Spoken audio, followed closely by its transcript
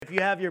If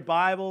you have your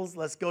Bibles,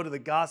 let's go to the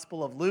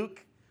Gospel of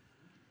Luke.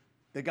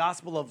 The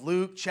Gospel of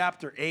Luke,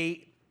 chapter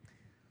 8.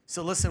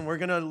 So listen, we're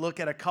going to look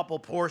at a couple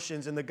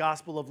portions in the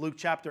Gospel of Luke,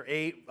 chapter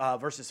 8,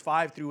 verses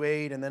 5 through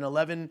 8, and then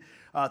 11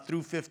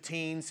 through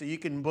 15. So you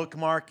can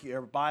bookmark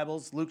your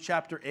Bibles, Luke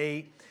chapter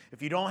 8.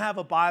 If you don't have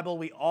a Bible,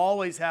 we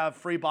always have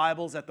free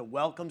Bibles at the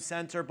Welcome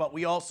Center, but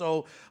we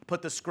also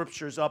put the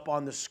scriptures up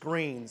on the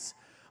screens.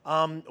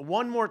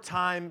 One more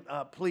time,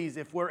 please,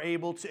 if you're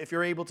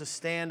able to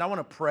stand, I want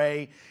to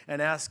pray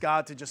and ask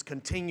God to just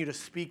continue to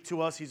speak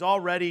to us. He's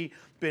already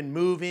been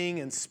moving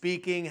and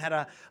speaking,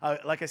 had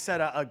like I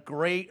said, a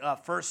great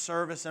first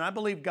service, and I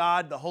believe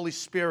God, the Holy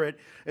Spirit,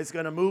 is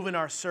going to move in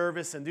our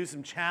service and do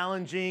some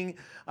challenging,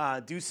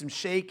 do some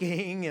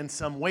shaking and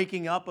some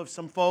waking up of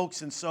some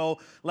folks, and so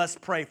let's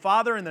pray.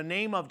 Father, in the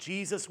name of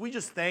Jesus, we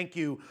just thank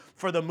you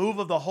for the move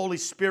of the Holy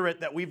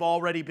Spirit that we've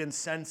already been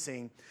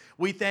sensing.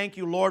 We thank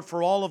you, Lord,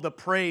 for all of the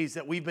praise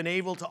that we've been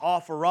able to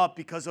offer up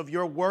because of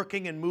your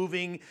working and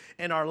moving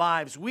in our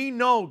lives. We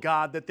know,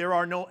 God, that there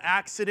are no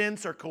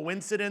accidents or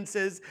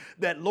coincidences,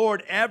 that,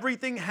 Lord,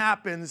 everything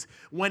happens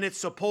when it's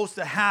supposed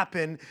to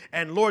happen,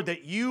 and, Lord,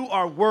 that you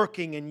are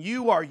working and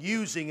you are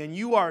using and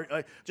you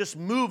are just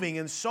moving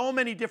in so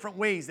many different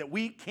ways that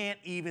we can't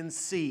even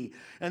see.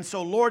 And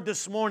so, Lord,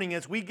 this morning,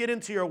 as we get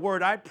into your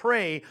word, I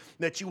pray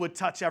that you would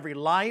touch every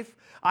life.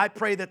 I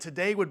pray that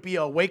today would be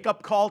a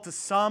wake-up call to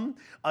some,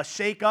 a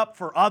shake-up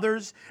for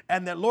others,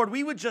 and that, Lord,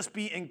 we would just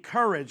be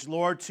encouraged,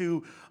 Lord,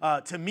 to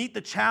meet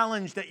the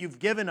challenge that you've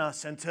given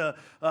us and to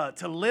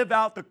live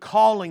out the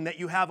calling that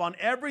you have on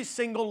every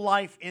single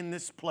life in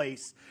this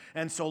place.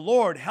 And so,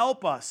 Lord,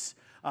 help us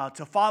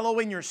to follow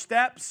in your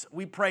steps.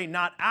 We pray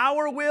not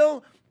our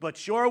will,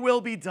 but your will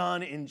be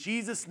done. In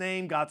Jesus'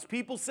 name, God's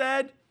people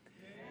said,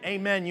 Amen.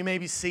 Amen. You may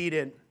be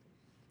seated.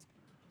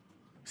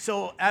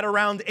 So at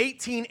around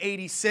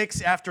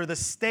 1886, after the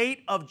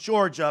state of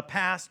Georgia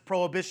passed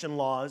prohibition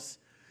laws,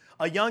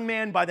 a young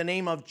man by the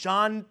name of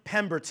John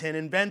Pemberton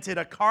invented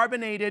a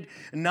carbonated,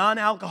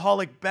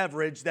 non-alcoholic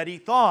beverage that he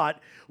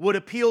thought would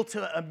appeal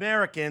to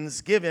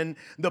Americans given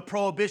the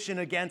prohibition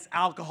against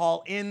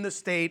alcohol in the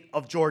state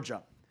of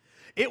Georgia.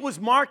 It was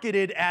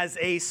marketed as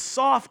a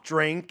soft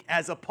drink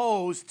as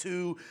opposed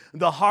to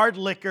the hard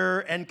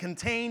liquor and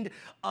contained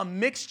a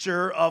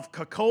mixture of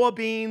cocoa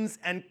beans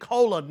and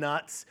cola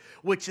nuts,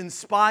 which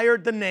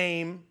inspired the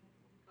name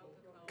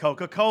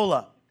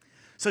Coca-Cola.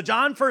 So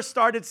John first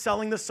started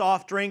selling the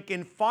soft drink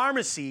in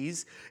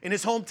pharmacies in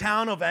his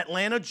hometown of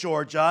Atlanta,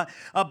 Georgia,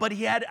 but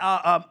he had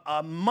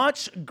a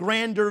much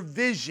grander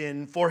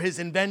vision for his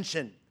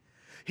invention.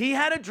 He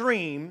had a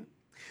dream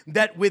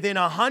that within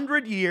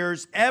 100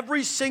 years,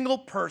 every single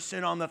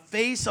person on the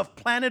face of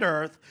planet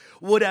Earth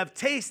would have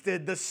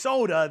tasted the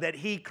soda that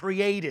he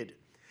created.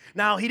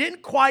 Now, he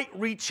didn't quite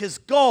reach his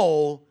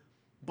goal,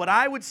 but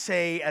I would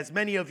say, as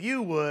many of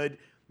you would,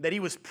 that he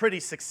was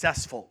pretty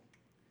successful.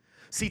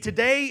 See,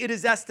 today it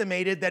is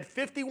estimated that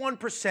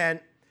 51%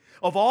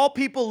 of all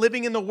people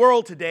living in the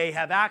world today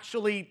have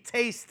actually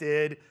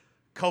tasted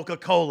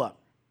Coca-Cola.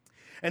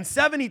 And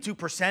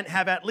 72%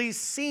 have at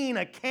least seen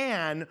a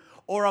can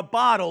or a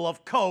bottle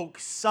of Coke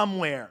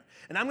somewhere.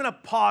 And I'm going to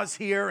pause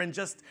here and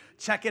just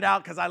check it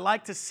out because I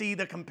like to see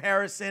the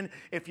comparison.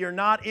 If you're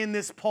not in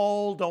this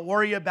poll, don't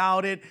worry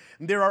about it.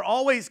 There are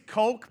always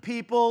Coke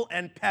people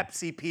and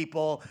Pepsi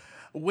people.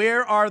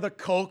 Where are the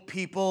Coke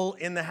people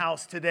in the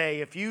house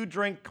today? If you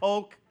drink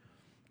Coke,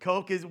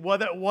 Coke is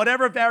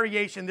whatever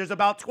variation. There's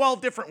about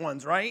 12 different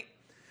ones, right?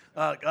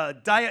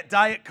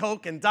 Diet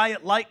Coke and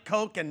Diet Light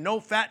Coke and no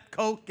fat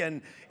Coke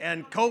and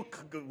Coke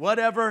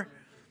whatever.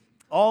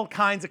 All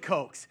kinds of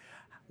Cokes.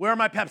 Where are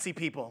my Pepsi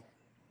people?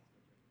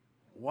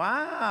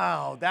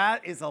 Wow,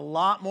 that is a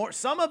lot more.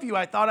 Some of you,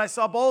 I thought I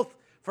saw both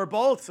for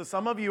both, so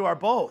some of you are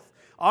both.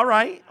 All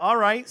right.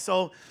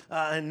 So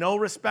no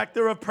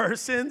respecter of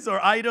persons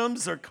or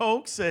items or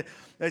Cokes.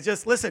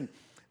 Just listen,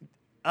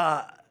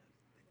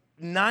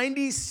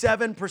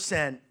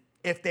 97%,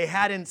 if they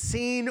hadn't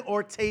seen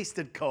or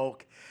tasted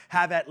Coke,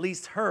 have at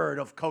least heard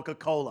of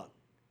Coca-Cola.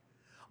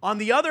 On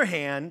the other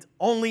hand,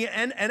 only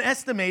an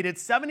estimated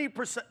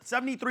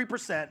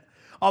 73%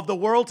 of the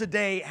world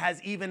today has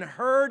even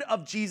heard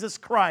of Jesus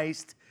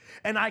Christ,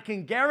 and I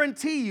can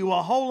guarantee you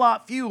a whole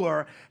lot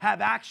fewer have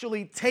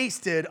actually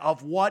tasted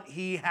of what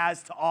he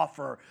has to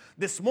offer.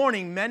 This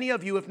morning, many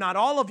of you, if not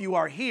all of you,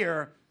 are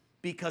here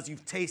because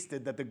you've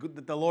tasted that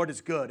the Lord is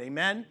good.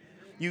 Amen?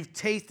 You've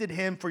tasted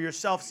him for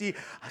yourself. See,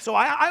 so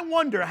I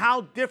wonder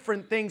how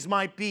different things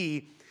might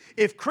be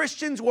if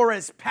Christians were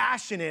as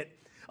passionate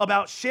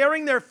about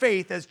sharing their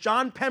faith as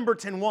John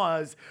Pemberton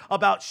was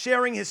about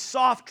sharing his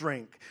soft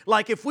drink.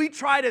 Like if we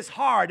tried as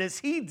hard as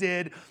he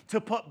did to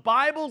put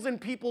Bibles in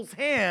people's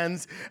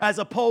hands as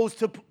opposed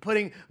to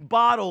putting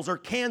bottles or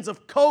cans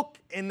of Coke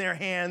in their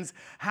hands,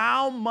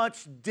 how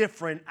much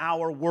different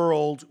our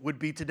world would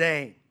be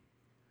today.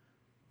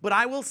 But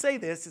I will say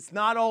this, it's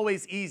not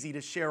always easy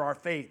to share our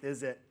faith,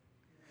 is it?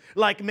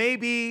 Like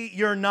maybe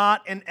you're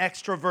not an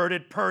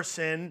extroverted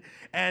person,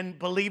 and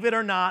believe it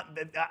or not,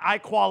 I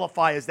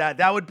qualify as that.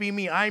 That would be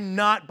me. I'm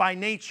not by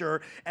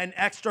nature an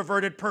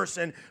extroverted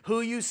person.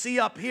 Who you see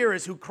up here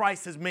is who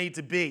Christ has made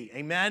to be.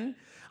 Amen?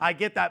 I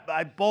get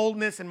that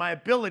boldness and my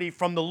ability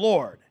from the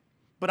Lord.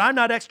 But I'm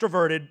not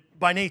extroverted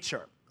by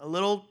nature. A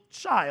little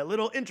shy, a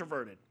little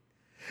introverted.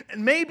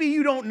 And maybe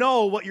you don't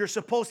know what you're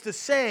supposed to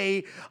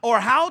say or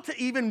how to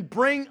even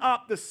bring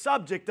up the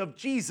subject of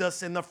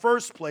Jesus in the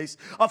first place.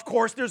 Of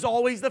course, there's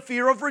always the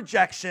fear of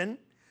rejection.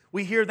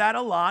 We hear that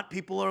a lot.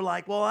 People are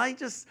like, well,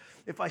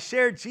 if I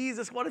share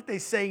Jesus, what if they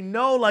say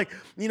no? Like,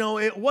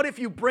 what if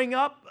you bring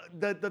up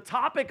the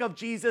topic of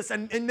Jesus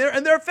and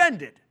they're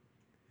offended?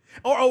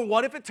 Or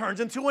what if it turns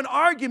into an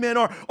argument?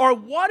 Or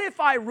what if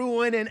I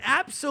ruin an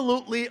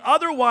absolutely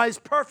otherwise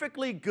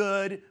perfectly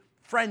good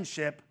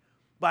friendship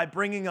by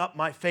bringing up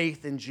my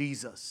faith in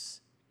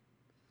Jesus?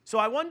 So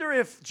I wonder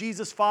if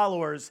Jesus'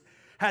 followers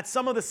had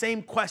some of the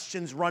same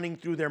questions running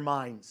through their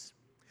minds.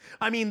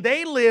 I mean,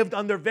 they lived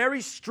under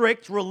very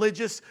strict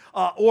religious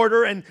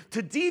order, and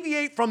to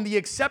deviate from the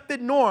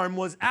accepted norm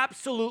was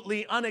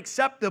absolutely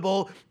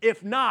unacceptable,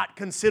 if not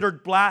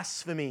considered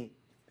blasphemy.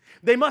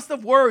 They must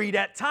have worried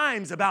at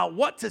times about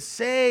what to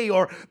say,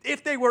 or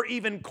if they were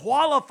even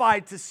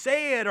qualified to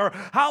say it, or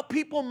how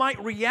people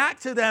might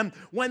react to them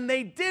when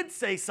they did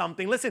say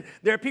something. Listen,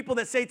 there are people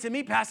that say to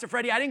me, Pastor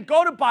Freddie, I didn't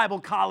go to Bible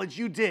college,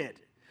 you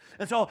did.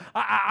 And so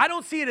I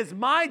don't see it as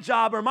my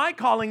job or my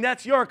calling,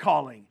 that's your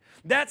calling.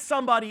 That's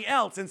somebody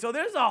else. And so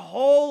there's a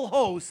whole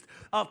host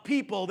of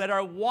people that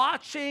are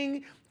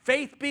watching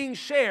faith being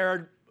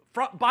shared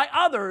by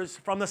others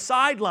from the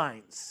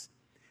sidelines.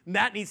 And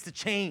that needs to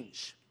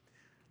change.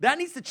 That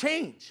needs to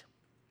change.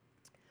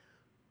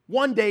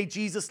 One day,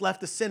 Jesus left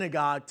the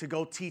synagogue to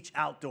go teach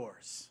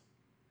outdoors.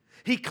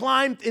 He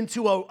climbed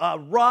into a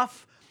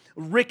rough,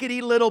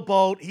 rickety little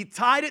boat. He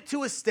tied it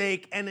to a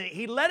stake, and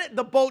he let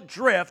the boat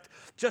drift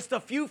just a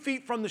few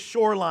feet from the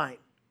shoreline.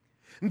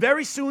 And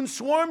very soon,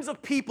 swarms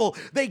of people,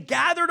 they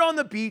gathered on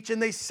the beach,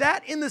 and they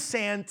sat in the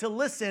sand to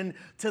listen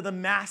to the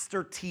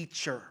master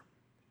teacher.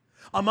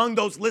 Among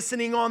those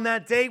listening on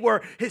that day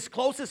were his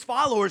closest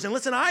followers. And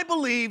listen, I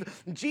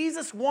believe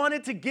Jesus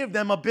wanted to give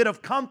them a bit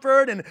of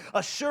comfort and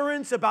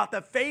assurance about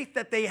the faith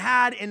that they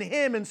had in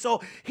him. And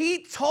so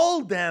he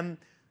told them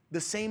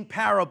the same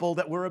parable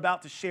that we're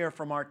about to share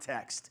from our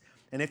text.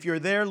 And if you're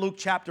there, Luke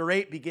chapter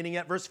 8, beginning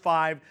at verse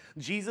 5,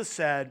 Jesus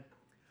said,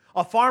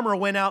 a farmer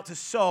went out to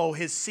sow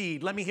his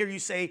seed. Let me hear you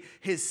say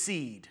his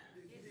seed.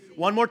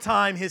 One more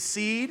time, his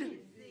seed.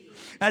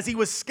 As he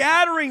was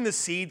scattering the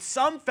seed,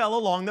 some fell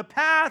along the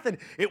path, and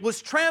it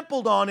was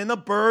trampled on, and the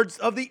birds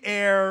of the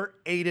air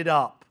ate it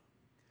up.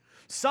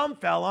 Some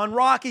fell on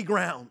rocky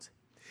ground,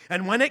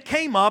 and when it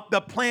came up, the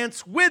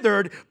plants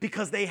withered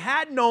because they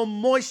had no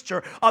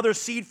moisture. Other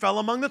seed fell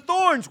among the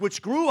thorns,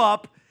 which grew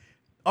up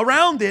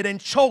around it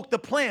and choked the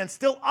plant.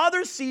 Still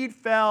other seed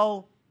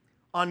fell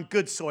on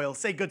good soil.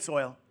 Say good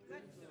soil.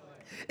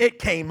 It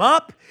came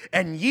up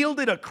and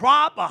yielded a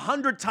crop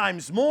 100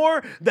 times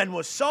more than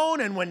was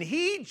sown. And when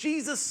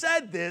Jesus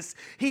said this,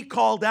 he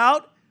called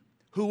out,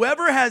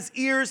 whoever has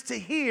ears to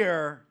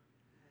hear,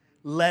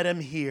 let him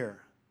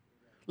hear.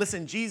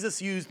 Listen, Jesus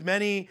used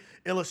many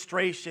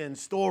illustrations,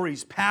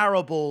 stories,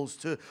 parables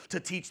to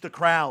teach the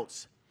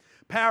crowds.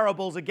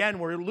 Parables, again,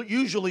 were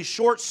usually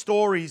short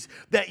stories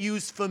that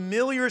use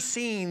familiar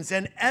scenes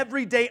and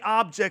everyday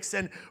objects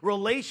and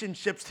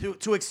relationships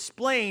to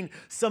explain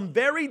some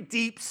very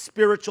deep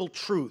spiritual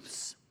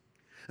truths.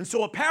 And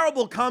so a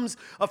parable comes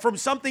from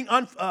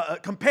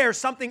compares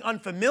something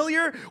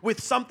unfamiliar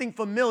with something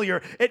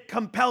familiar. It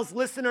compels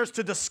listeners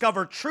to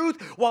discover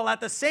truth while at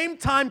the same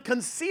time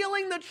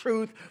concealing the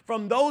truth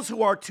from those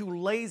who are too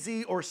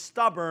lazy or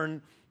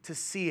stubborn to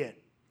see it.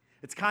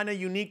 It's kind of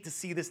unique to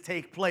see this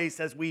take place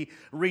as we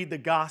read the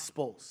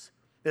Gospels,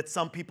 that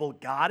some people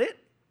got it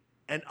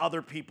and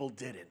other people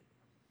didn't.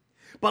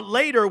 But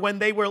later, when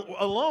they were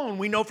alone,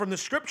 we know from the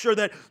scripture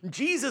that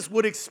Jesus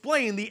would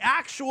explain the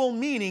actual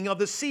meaning of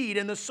the seed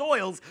and the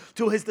soils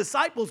to his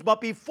disciples. But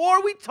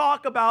before we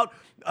talk about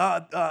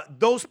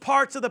those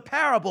parts of the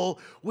parable,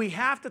 we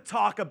have to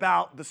talk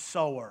about the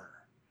sower.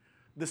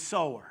 The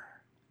sower.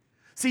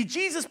 See,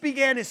 Jesus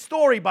began his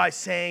story by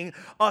saying,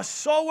 a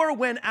sower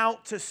went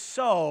out to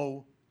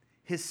sow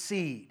his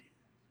seed.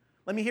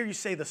 Let me hear you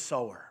say the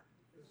sower.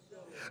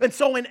 And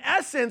so in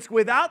essence,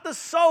 without the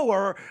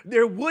sower,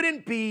 there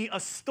wouldn't be a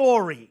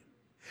story.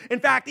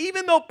 In fact,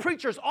 even though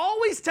preachers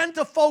always tend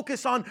to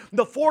focus on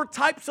the 4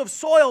 types of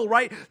soil,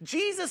 right?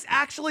 Jesus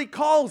actually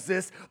calls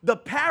this the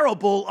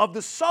parable of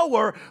the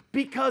sower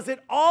because it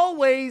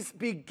always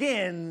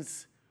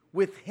begins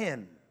with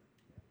him.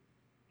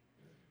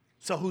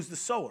 So who's the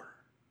sower?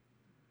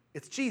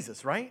 It's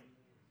Jesus, right?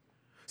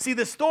 See,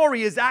 the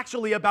story is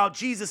actually about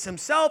Jesus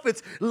himself.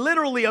 It's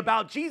literally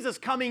about Jesus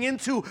coming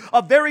into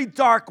a very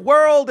dark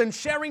world and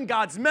sharing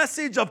God's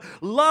message of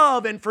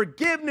love and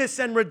forgiveness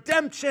and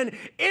redemption.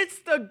 It's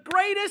the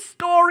greatest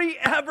story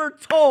ever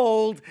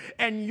told,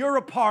 and you're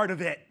a part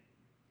of it.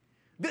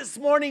 This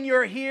morning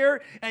you're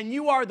here and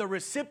you are the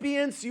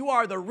recipients, you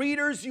are the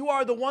readers, you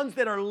are the ones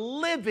that are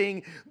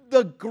living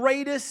the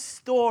greatest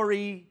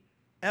story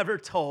ever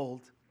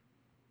told.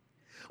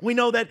 We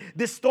know that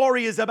this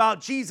story is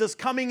about Jesus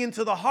coming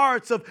into the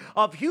hearts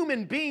of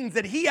human beings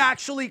that he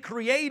actually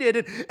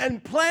created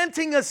and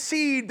planting a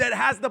seed that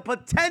has the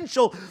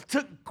potential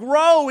to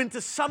grow into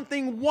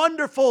something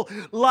wonderful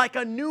like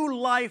a new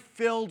life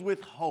filled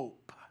with hope.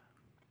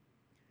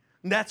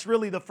 And that's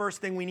really the first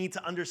thing we need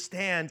to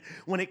understand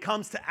when it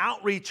comes to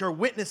outreach or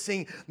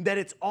witnessing, that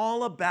it's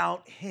all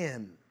about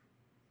him.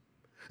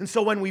 And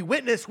so when we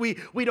witness, we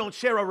don't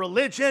share a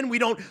religion, we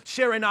don't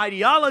share an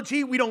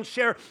ideology, we don't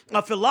share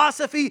a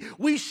philosophy,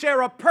 we share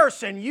a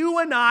person. You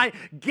and I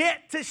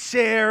get to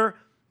share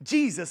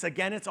Jesus.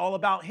 Again, it's all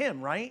about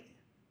him, right?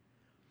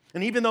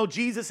 And even though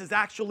Jesus is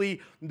actually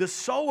the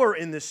sower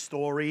in this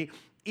story,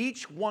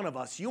 each one of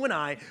us, you and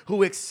I,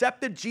 who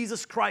accepted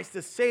Jesus Christ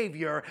as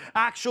Savior,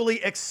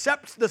 actually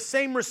accepts the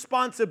same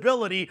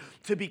responsibility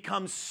to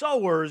become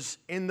sowers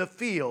in the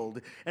field.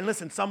 And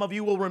listen, some of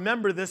you will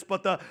remember this,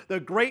 but the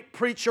great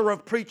preacher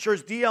of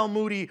preachers, D.L.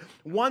 Moody,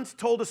 once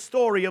told a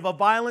story of a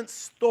violent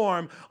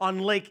storm on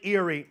Lake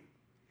Erie.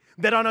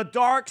 That on a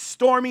dark,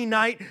 stormy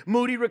night,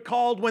 Moody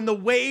recalled when the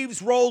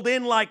waves rolled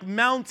in like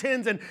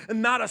mountains and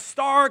not a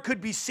star could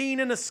be seen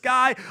in the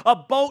sky, a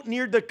boat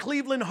neared the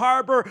Cleveland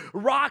harbor,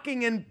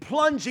 rocking and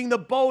plunging the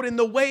boat in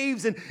the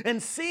waves,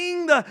 and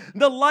seeing the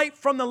light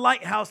from the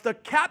lighthouse, the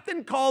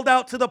captain called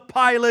out to the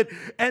pilot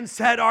and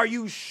said, "Are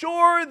you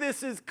sure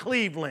this is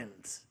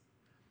Cleveland?"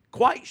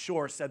 "Quite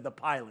sure," said the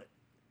pilot.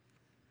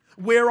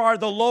 "Where are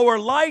the lower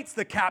lights?"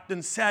 the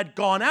captain said.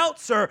 "Gone out,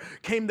 sir,"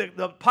 came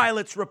the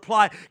pilot's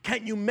reply.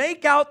 "Can't you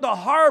make out the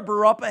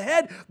harbor up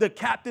ahead?" the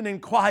captain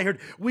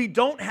inquired. "We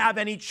don't have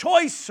any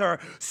choice, sir."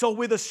 So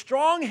with a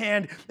strong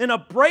hand and a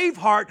brave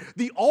heart,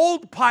 the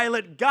old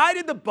pilot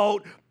guided the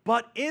boat,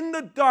 but in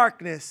the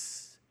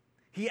darkness,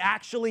 he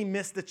actually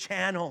missed the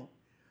channel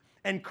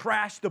and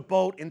crashed the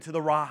boat into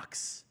the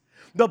rocks.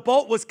 The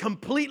boat was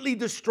completely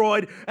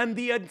destroyed, and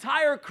the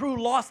entire crew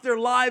lost their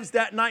lives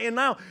that night. And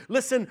now,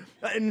 listen,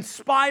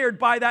 inspired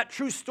by that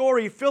true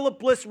story, Philip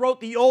Bliss wrote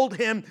the old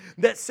hymn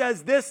that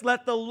says this: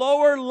 "Let the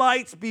lower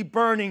lights be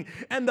burning."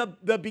 And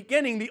the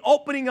beginning, the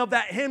opening of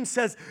that hymn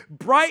says,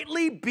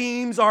 "Brightly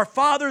beams our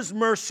Father's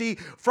mercy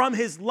from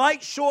his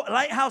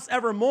lighthouse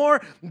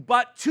evermore,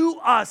 but to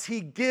us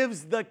he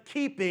gives the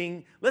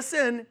keeping,"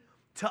 listen,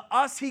 "to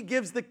us he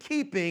gives the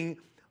keeping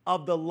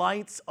of the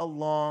lights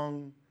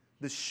along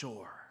the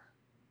shore."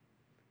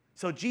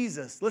 So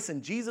Jesus,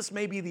 listen, Jesus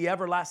may be the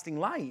everlasting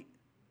light,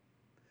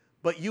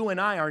 but you and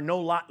I are no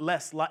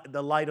less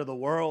the light of the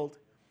world,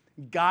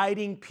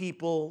 guiding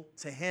people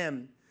to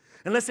him.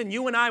 And listen,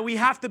 you and I, we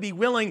have to be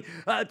willing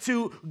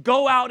to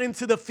go out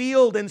into the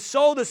field and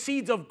sow the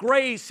seeds of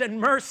grace and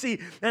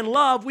mercy and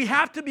love. We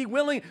have to be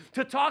willing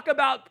to talk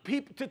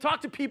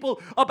to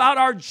people about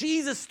our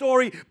Jesus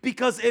story,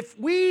 because if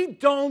we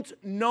don't,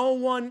 no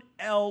one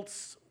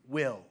else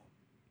will.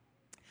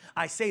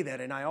 I say that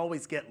and I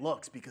always get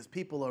looks because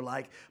people are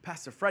like,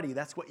 "Pastor Freddie,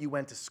 that's what you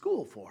went to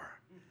school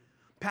for.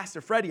 Pastor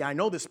Freddie, I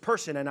know this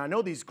person and I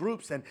know these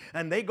groups and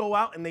they go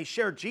out and they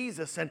share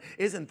Jesus, and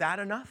isn't that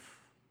enough?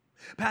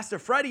 Pastor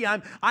Freddie,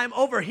 I'm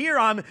over here,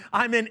 I'm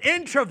an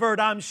introvert,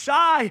 I'm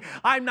shy,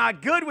 I'm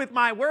not good with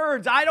my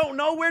words, I don't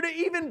know where to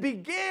even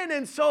begin,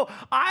 and so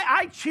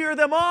I cheer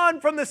them on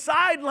from the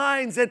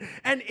sidelines,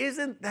 and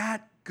isn't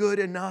that good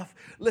enough?"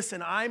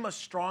 Listen, I'm a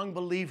strong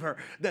believer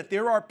that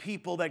there are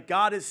people that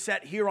God has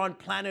set here on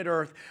planet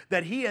Earth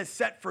that he has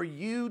set for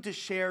you to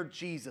share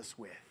Jesus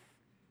with.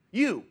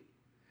 You.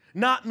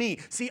 Not me.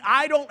 See,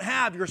 I don't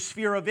have your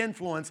sphere of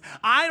influence.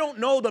 I don't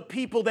know the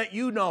people that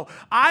you know.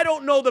 I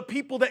don't know the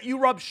people that you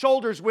rub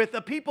shoulders with,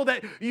 the people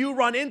that you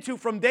run into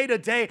from day to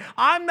day.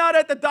 I'm not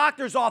at the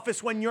doctor's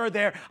office when you're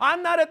there.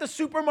 I'm not at the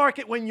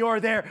supermarket when you're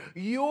there.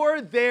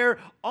 You're there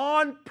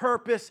on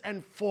purpose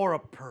and for a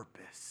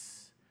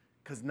purpose,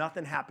 because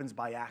nothing happens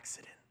by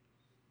accident.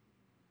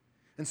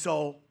 And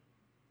so,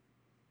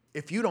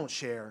 if you don't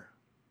share,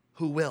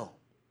 who will?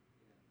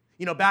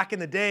 You know, back in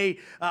the day,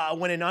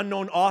 when an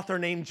unknown author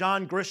named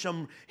John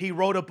Grisham, he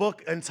wrote a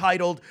book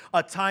entitled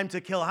A Time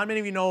to Kill. How many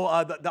of you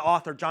know the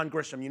author, John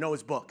Grisham? You know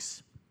his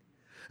books.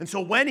 And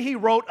so when he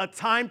wrote A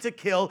Time to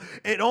Kill,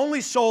 it only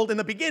sold, in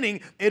the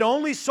beginning, it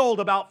only sold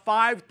about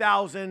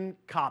 5,000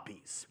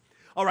 copies.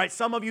 All right,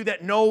 some of you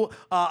that know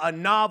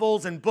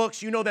novels and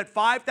books, you know that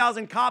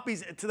 5,000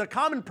 copies, to the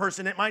common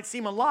person, it might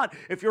seem a lot.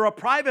 If you're a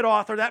private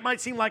author, that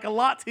might seem like a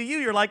lot to you.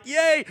 You're like,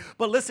 yay.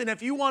 But listen,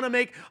 if you want to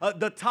make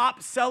the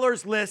top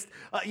sellers list,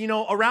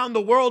 around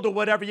the world or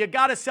whatever, you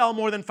got to sell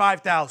more than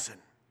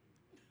 5,000.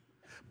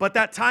 But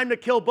that Time to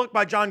Kill book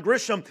by John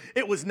Grisham,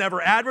 it was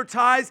never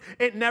advertised.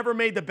 It never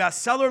made the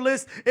bestseller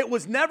list. It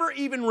was never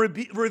even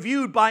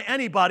reviewed by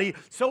anybody.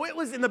 So it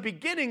was in the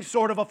beginning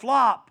sort of a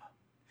flop.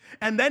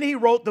 And then he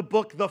wrote the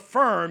book, The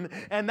Firm,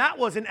 and that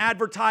wasn't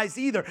advertised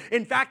either.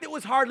 In fact, it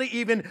was hardly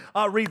even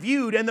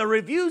reviewed, and the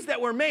reviews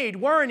that were made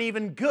weren't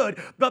even good,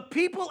 but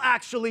people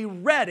actually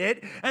read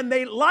it, and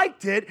they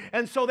liked it,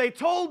 and so they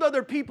told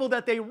other people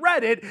that they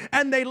read it,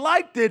 and they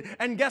liked it,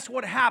 and guess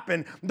what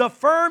happened? The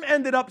Firm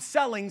ended up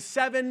selling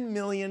 7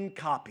 million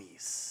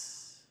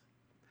copies.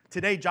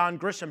 Today, John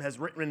Grisham has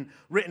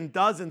written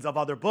dozens of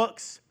other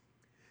books,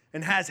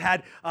 and has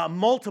had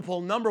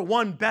multiple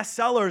 #1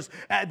 bestsellers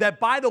that,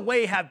 by the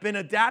way, have been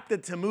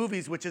adapted to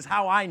movies, which is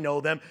how I know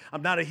them.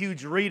 I'm not a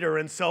huge reader,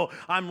 and so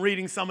I'm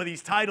reading some of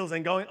these titles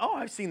and going, oh,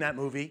 I've seen that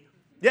movie.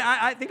 Yeah,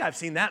 I think I've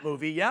seen that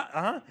movie.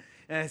 Yeah,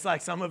 And it's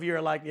like some of you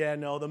are like, yeah,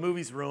 no, the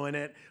movies ruin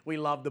it. We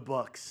love the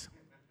books.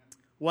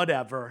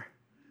 Whatever.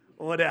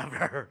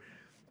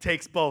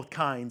 Takes both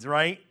kinds,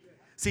 right?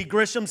 See,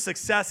 Grisham's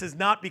success is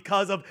not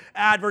because of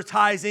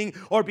advertising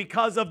or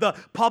because of the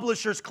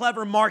publisher's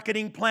clever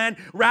marketing plan.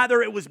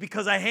 Rather, it was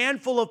because a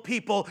handful of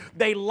people,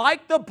 they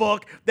liked the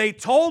book, they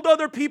told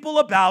other people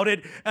about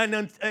it,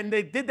 and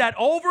they did that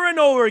over and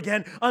over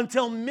again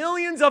until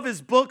millions of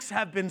his books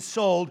have been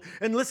sold.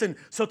 And listen,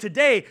 so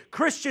today,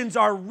 Christians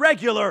are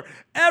regular,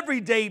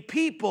 everyday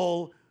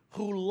people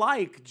who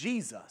like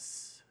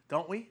Jesus,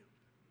 don't we?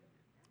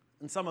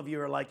 And some of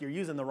you are like, you're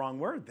using the wrong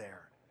word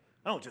there.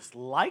 I don't just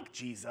like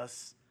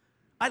Jesus.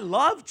 I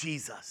love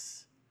Jesus.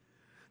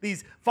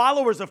 These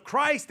followers of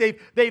Christ, they've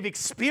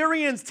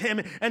experienced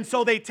him, and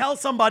so they tell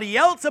somebody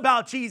else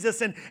about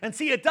Jesus. And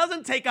see, it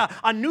doesn't take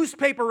a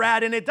newspaper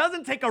ad, and it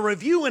doesn't take a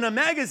review in a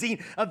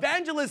magazine.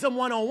 Evangelism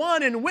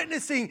 101 and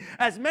witnessing,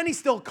 as many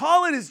still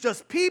call it, is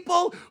just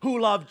people who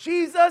love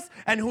Jesus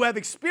and who have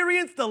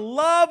experienced the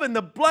love and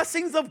the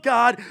blessings of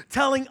God,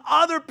 telling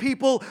other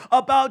people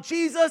about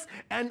Jesus.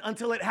 And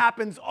until it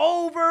happens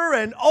over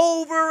and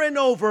over and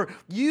over,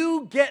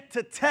 you get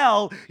to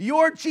tell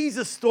your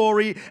Jesus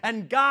story,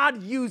 and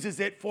God uses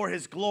it for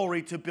his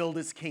glory to build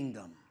his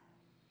kingdom.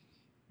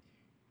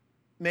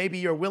 Maybe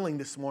you're willing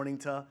this morning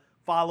to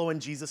follow in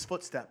Jesus'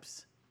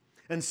 footsteps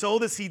and sow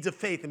the seeds of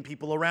faith in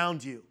people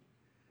around you,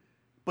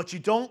 but you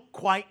don't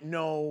quite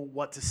know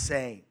what to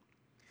say.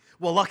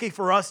 Well, lucky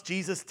for us,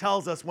 Jesus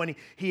tells us when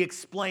he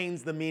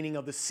explains the meaning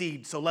of the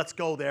seed. So let's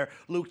go there.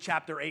 Luke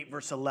chapter 8,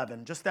 verse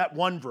 11. Just that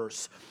one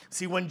verse.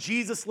 See, when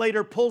Jesus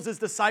later pulls his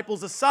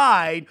disciples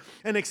aside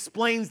and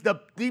explains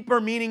the deeper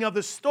meaning of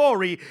the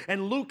story,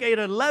 in Luke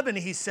 8:11,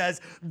 he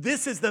says,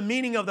 this is the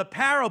meaning of the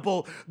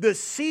parable. The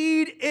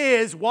seed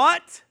is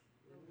what?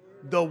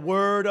 The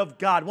word of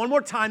God. One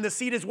more time. The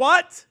seed is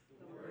what?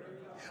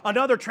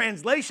 Another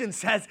translation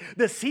says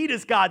the seed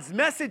is God's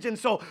message, and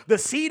so the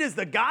seed is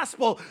the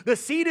gospel. The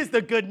seed is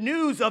the good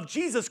news of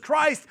Jesus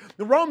Christ.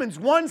 Romans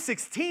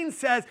 1:16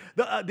 says,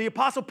 the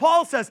Apostle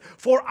Paul says,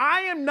 for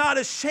I am not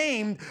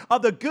ashamed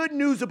of the good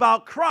news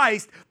about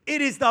Christ.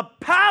 It is the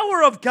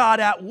power of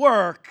God at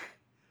work,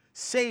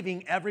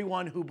 saving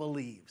everyone who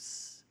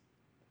believes.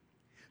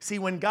 See,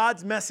 when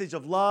God's message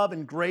of love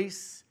and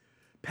grace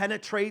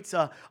penetrates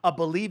a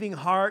believing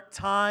heart,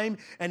 time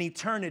and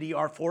eternity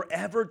are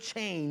forever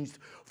changed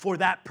for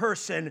that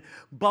person.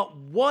 But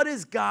what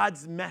is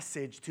God's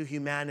message to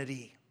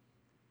humanity?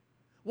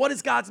 What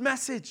is God's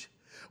message?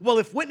 Well,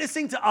 if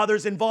witnessing to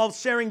others involves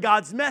sharing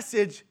God's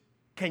message,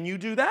 can you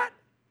do that?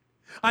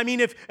 I mean,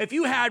 if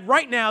you had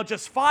right now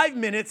just 5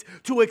 minutes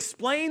to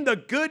explain the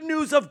good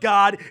news of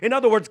God, in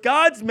other words,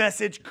 God's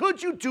message,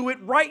 could you do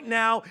it right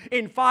now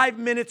in 5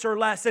 minutes or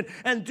less?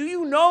 And do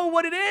you know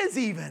what it is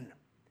even?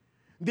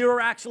 There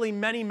are actually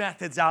many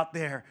methods out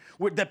there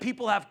that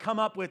people have come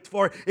up with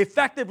for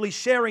effectively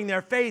sharing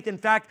their faith. In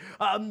fact,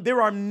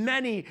 there are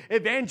many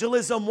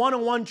Evangelism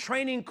 101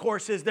 training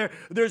courses.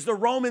 There's the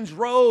Romans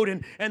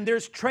Road, and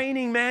there's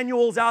training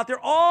manuals out there,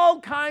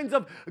 all kinds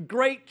of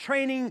great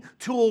training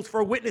tools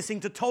for witnessing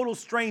to total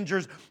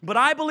strangers. But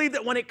I believe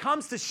that when it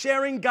comes to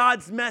sharing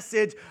God's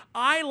message,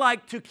 I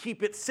like to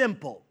keep it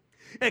simple.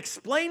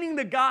 Explaining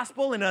the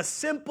gospel in a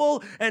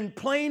simple and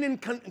plain and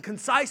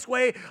concise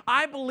way.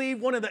 I believe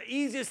one of the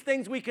easiest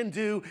things we can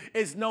do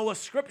is know a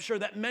scripture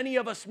that many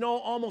of us know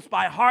almost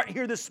by heart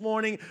here this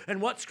morning. And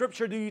what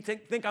scripture do you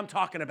think I'm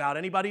talking about?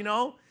 Anybody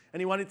know?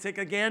 Anyone take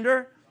a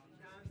gander?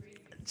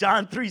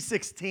 John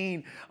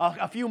 3:16.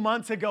 A few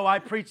months ago, I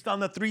preached on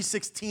the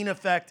 3:16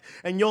 effect,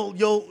 and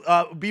you'll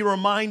be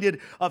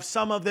reminded of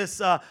some of this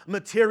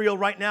material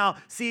right now.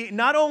 See,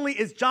 not only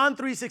is John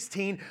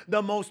 3:16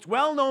 the most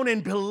well-known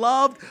and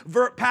beloved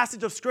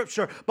passage of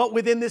Scripture, but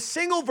within this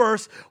single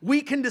verse,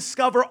 we can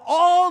discover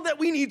all that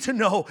we need to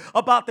know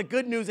about the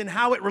good news and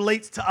how it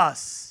relates to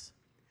us.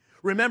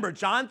 Remember,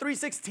 John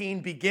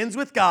 3:16 begins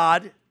with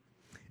God,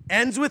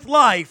 ends with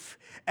life,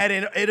 and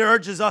it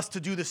urges us to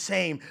do the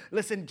same.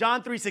 Listen,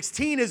 John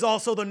 3:16 is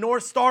also the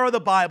North Star of the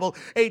Bible,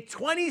 a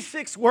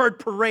 26-word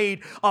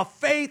parade of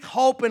faith,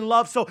 hope, and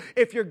love. So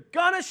if you're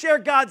going to share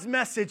God's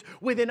message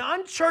with an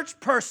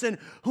unchurched person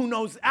who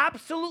knows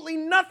absolutely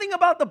nothing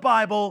about the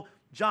Bible,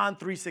 John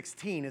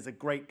 3:16 is a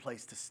great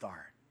place to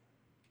start.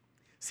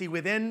 See,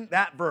 within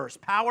that verse,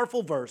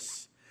 powerful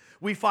verse,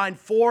 we find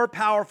 4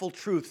 powerful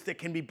truths that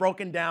can be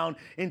broken down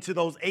into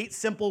those 8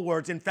 simple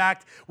words. In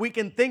fact, we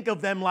can think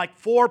of them like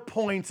 4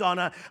 points on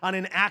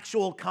an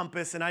actual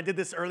compass. And I did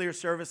this earlier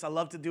service. I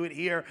love to do it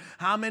here.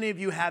 How many of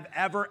you have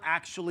ever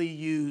actually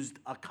used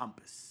a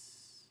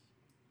compass?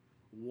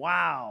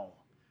 Wow.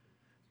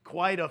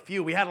 Quite a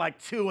few. We had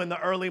like 2 in the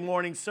early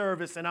morning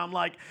service. And I'm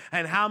like,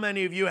 and how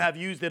many of you have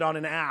used it on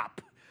an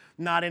app?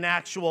 Not an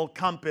actual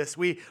compass.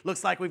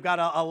 Looks like we've got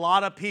a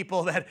lot of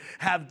people that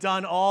have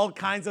done all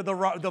kinds of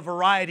the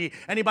variety.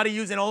 Anybody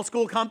use an old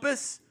school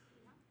compass?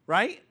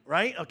 Right?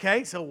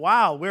 Okay. So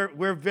wow,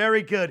 we're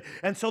very good.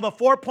 And so the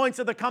 4 points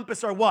of the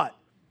compass are what?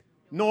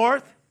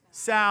 North,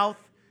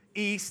 south,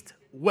 east,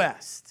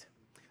 west.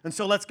 And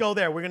so let's go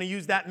there. We're going to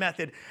use that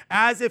method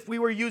as if we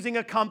were using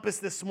a compass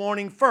this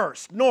morning.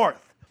 First,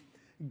 north,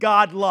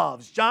 God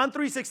loves. John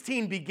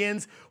 3:16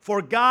 begins,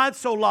 for God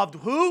so loved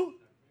who?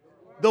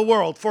 The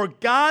world. For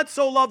God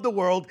so loved the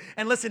world.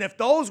 And listen, if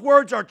those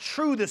words are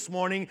true this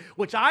morning,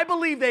 which I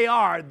believe they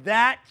are,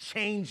 that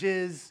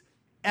changes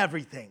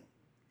everything.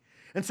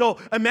 And so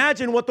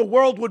imagine what the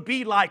world would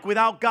be like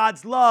without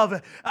God's love.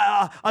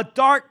 A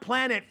dark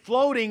planet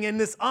floating in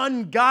this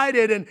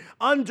unguided and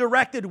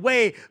undirected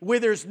way where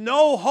there's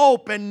no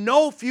hope and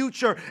no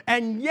future.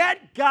 And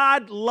yet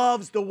God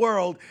loves the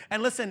world.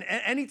 And listen,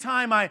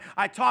 anytime I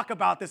talk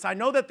about this, I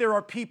know that there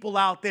are people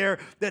out there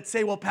that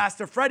say, well,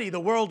 Pastor Freddie, the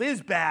world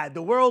is bad.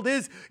 The world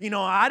is,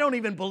 I don't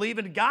even believe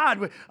in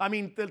God. I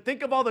mean,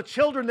 think of all the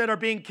children that are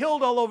being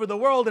killed all over the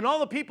world and all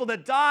the people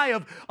that die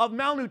of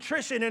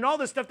malnutrition and all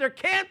this stuff. There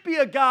can't be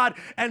a God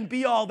and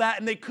be all that,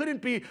 and they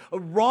couldn't be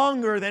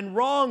wronger than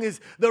wrong. Is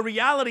the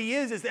reality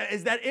is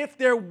that if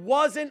there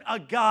wasn't a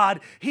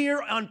God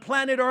here on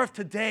planet Earth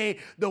today,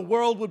 the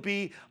world would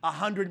be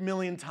 100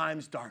 million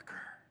times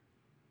darker.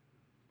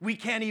 We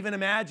can't even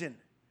imagine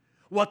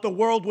what the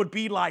world would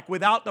be like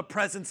without the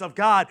presence of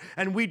God,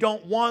 and we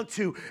don't want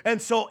to.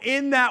 And so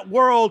in that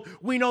world,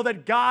 we know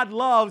that God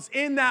loves.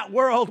 In that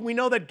world, we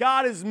know that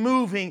God is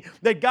moving,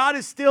 that God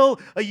is still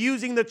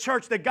using the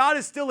church, that God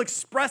is still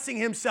expressing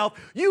himself.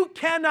 You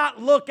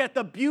cannot look at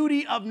the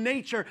beauty of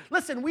nature.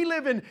 Listen, we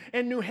live in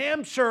New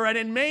Hampshire and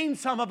in Maine,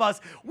 some of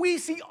us. We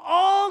see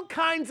all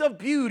kinds of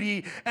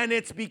beauty, and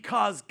it's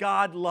because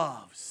God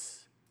loves.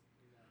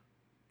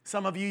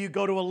 Some of you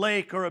go to a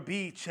lake or a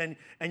beach and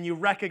you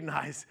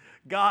recognize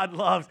God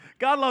loved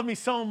me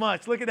so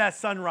much. Look at that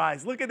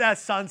sunrise. Look at that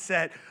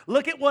sunset.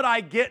 Look at what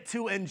I get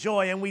to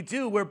enjoy. And we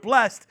do. We're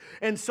blessed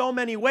in so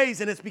many ways.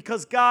 And it's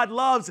because God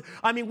loves.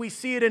 I mean, we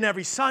see it in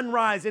every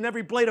sunrise, in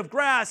every blade of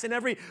grass, in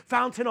every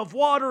fountain of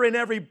water, in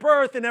every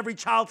birth, in every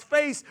child's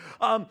face.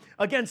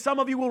 Again, some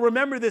of you will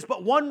remember this,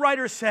 but one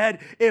writer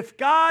said, if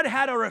God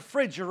had a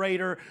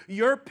refrigerator,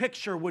 your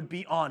picture would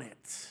be on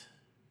it.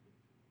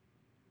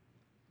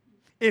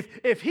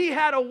 If he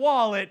had a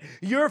wallet,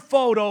 your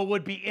photo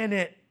would be in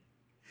it.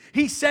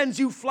 He sends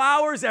you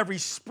flowers every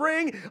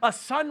spring, a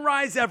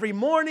sunrise every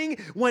morning.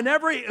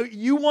 Whenever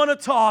you want to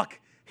talk,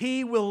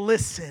 he will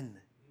listen.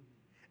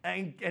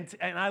 And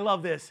I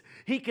love this.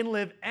 He can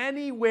live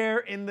anywhere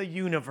in the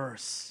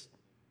universe,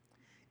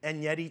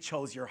 and yet he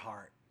chose your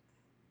heart.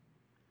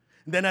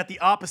 Then at the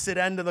opposite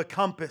end of the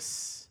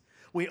compass,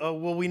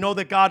 we know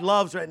that God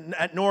loves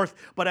at north,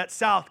 but at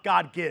south,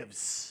 God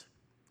gives.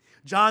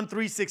 John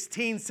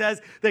 3:16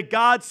 says that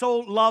God so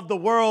loved the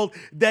world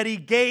that he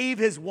gave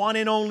his one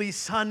and only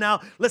son.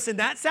 Now, listen,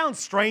 that sounds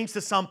strange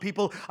to some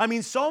people. I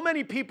mean, so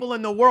many people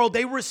in the world,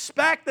 they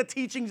respect the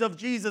teachings of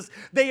Jesus.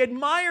 They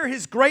admire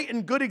his great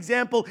and good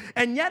example,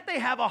 and yet they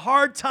have a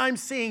hard time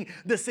seeing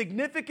the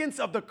significance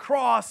of the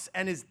cross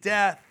and his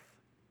death.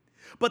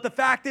 But the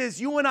fact is,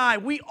 you and I,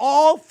 we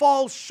all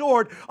fall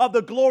short of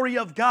the glory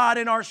of God,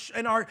 and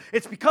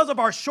it's because of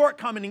our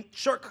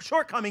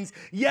shortcomings.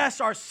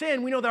 Yes, our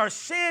sin. We know that our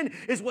sin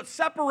is what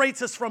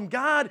separates us from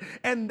God,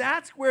 and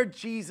that's where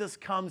Jesus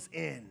comes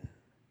in.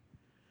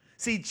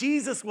 See,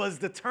 Jesus was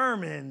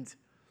determined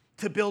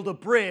to build a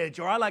bridge,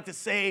 or I like to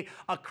say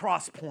a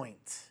cross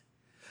point.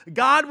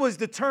 God was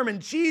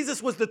determined,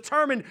 Jesus was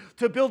determined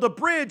to build a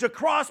bridge, a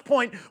cross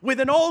point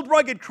with an old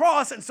rugged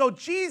cross. And so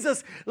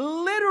Jesus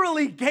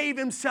literally gave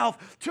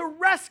himself to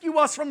rescue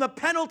us from the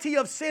penalty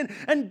of sin.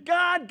 And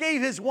God gave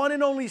his one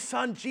and only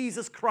son,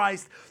 Jesus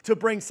Christ, to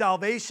bring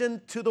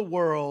salvation to the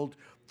world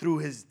through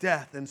his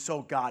death. And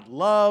so God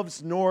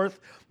loves north,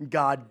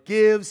 God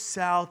gives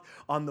south.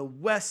 On the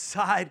west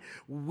side,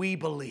 we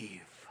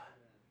believe.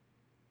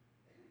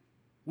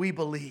 We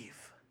believe.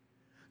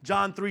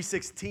 John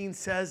 3:16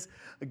 says,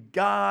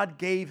 God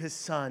gave his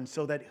son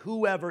so that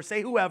whoever,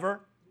 say whoever.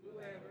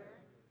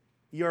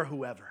 You're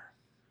whoever.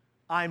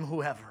 I'm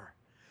whoever.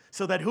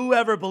 So that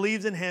whoever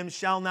believes in him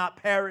shall not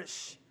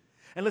perish,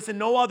 And listen,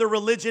 no other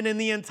religion in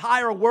the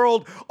entire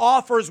world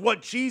offers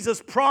what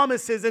Jesus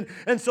promises.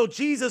 And so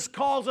Jesus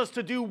calls us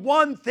to do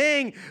one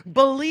thing,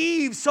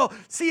 believe. So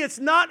see, it's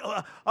not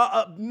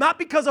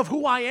because of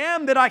who I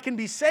am that I can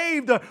be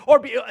saved,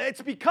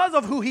 it's because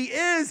of who he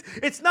is.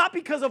 It's not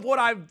because of what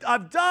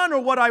I've done or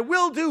what I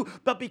will do,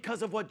 but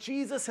because of what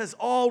Jesus has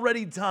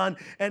already done.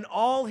 And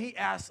all he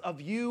asks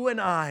of you and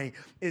I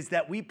is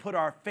that we put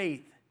our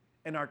faith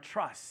and our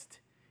trust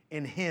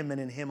in him and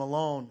in him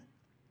alone.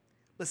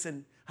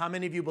 Listen, how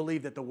many of you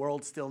believe that the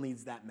world still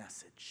needs that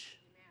message?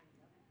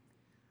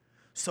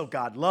 So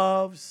God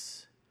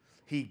loves,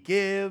 he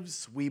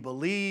gives, we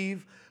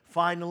believe.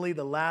 Finally,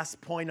 the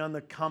last point on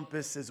the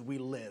compass is we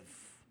live.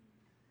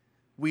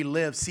 We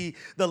live. See,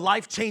 the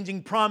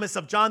life-changing promise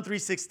of John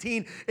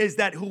 3:16 is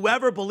that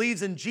whoever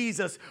believes in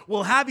Jesus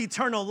will have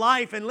eternal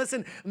life. And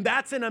listen,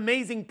 that's an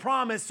amazing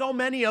promise. So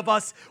many of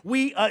us,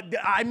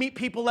 I meet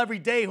people every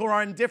day who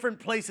are in different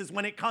places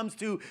when it comes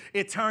to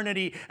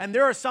eternity. And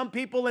there are some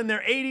people in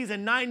their 80s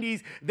and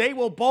 90s, they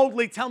will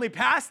boldly tell me,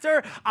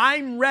 Pastor,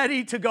 I'm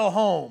ready to go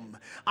home.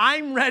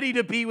 I'm ready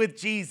to be with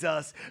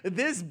Jesus.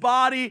 This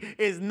body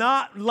is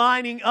not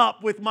lining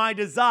up with my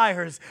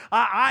desires.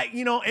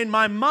 In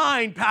my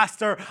mind,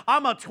 Pastor,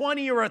 I'm a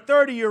 20 or a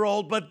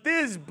 30-year-old, but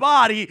this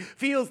body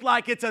feels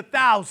like it's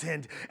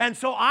 1,000. And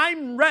so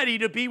I'm ready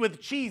to be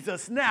with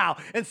Jesus now.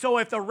 And so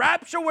if the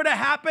rapture were to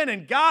happen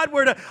and God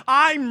were to,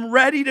 I'm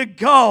ready to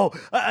go.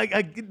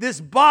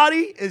 This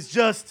body is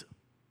just,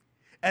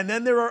 and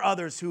then there are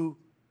others who,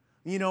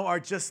 are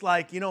just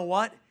like, you know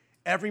what?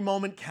 Every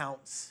moment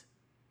counts.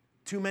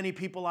 Too many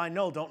people I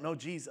know don't know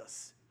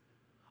Jesus.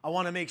 I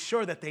want to make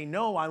sure that they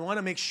know. I want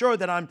to make sure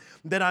that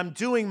I'm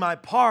doing my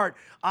part.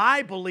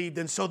 I believed,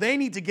 and so they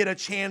need to get a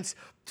chance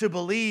to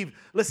believe.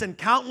 Listen,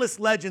 countless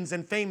legends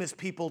and famous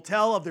people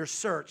tell of their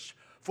search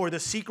for the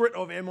secret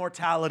of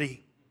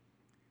immortality.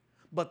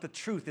 But the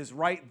truth is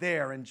right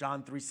there in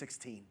John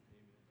 3:16.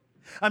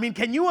 I mean,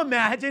 can you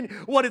imagine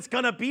what it's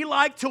going to be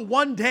like to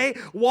one day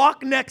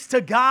walk next to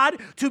God,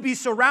 to be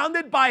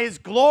surrounded by his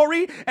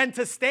glory, and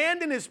to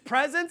stand in his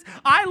presence?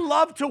 I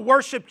love to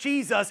worship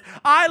Jesus.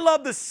 I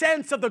love the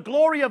sense of the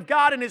glory of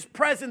God and his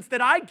presence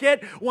that I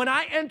get when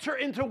I enter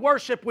into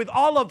worship with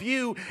all of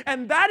you.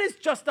 And that is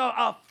just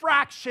a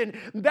fraction.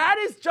 That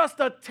is just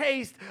a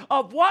taste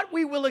of what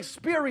we will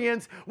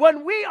experience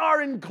when we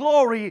are in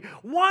glory,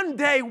 one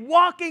day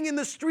walking in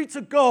the streets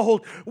of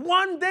gold,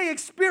 one day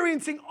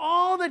experiencing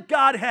all that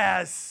God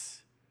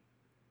has.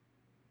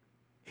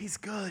 He's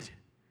good.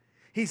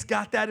 He's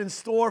got that in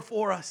store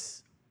for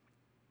us.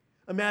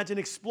 Imagine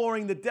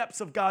exploring the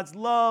depths of God's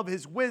love,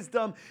 his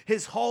wisdom,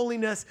 his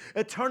holiness.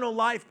 Eternal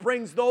life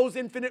brings those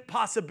infinite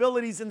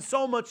possibilities and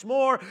so much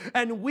more.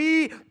 And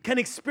we can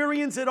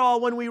experience it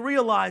all when we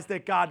realize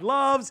that God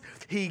loves,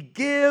 he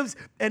gives,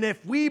 and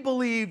if we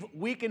believe,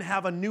 we can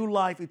have a new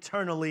life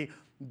eternally.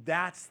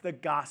 That's the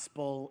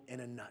gospel in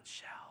a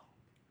nutshell.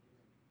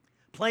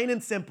 Plain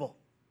and simple.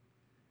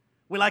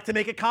 We like to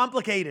make it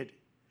complicated.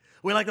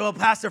 We like to, well,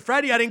 Pastor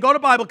Freddie, I didn't go to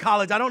Bible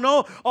college. I don't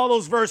know all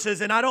those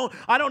verses, and I don't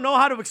know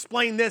how to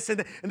explain this.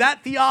 And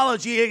that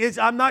theology is,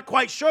 I'm not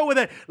quite sure with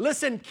it.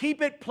 Listen,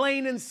 keep it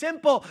plain and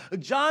simple.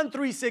 John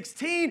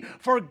 3:16,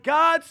 for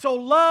God so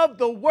loved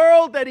the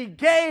world that he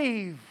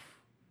gave,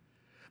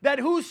 that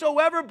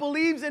whosoever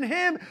believes in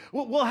him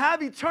will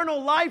have eternal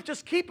life.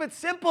 Just keep it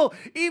simple.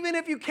 Even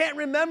if you can't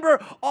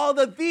remember all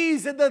the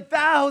these and the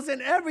thous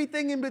and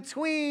everything in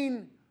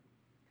between.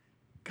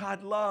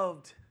 God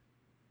loved,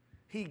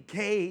 he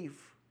gave,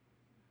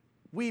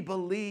 we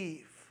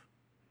believe,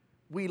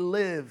 we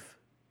live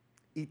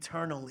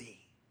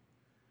eternally.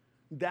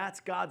 That's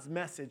God's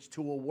message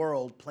to a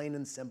world, plain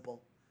and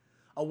simple.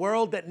 A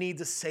world that needs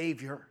a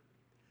Savior.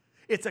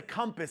 It's a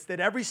compass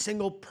that every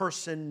single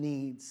person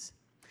needs.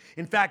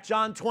 In fact,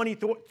 John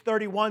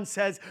 20:31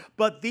 says,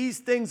 but these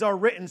things are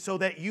written so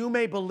that you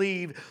may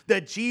believe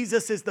that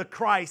Jesus is the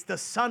Christ, the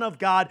Son of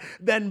God.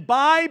 Then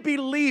by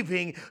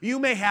believing, you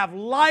may have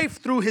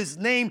life through his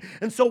name.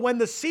 And so when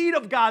the seed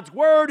of God's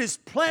word is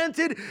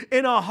planted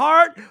in a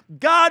heart,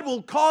 God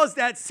will cause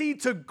that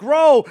seed to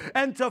grow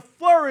and to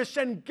flourish,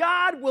 and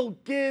God will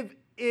give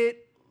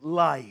it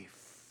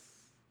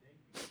life.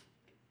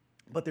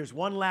 But there's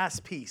one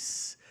last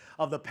piece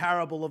of the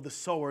parable of the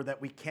sower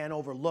that we can't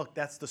overlook.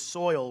 That's the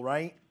soil,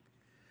 right?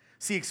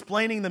 See,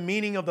 explaining the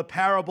meaning of the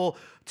parable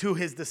to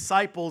his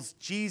disciples,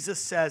 Jesus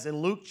says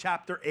in Luke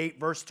chapter 8,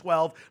 verse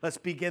 12, let's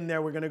begin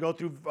there. We're going to go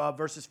through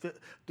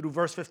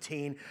verse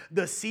 15.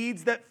 The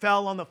seeds that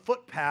fell on the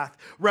footpath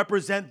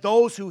represent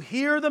those who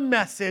hear the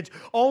message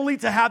only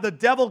to have the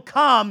devil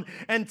come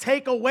and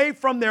take away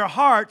from their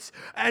hearts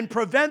and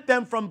prevent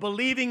them from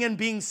believing and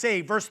being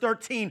saved. Verse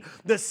 13,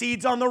 the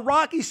seeds on the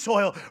rocky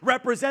soil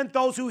represent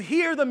those who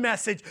hear the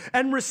message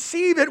and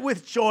receive it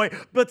with joy.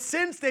 But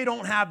since they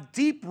don't have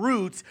deep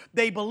roots,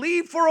 they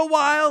believe for a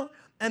while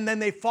and then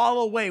they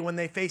fall away when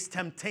they face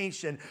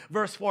temptation.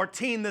 Verse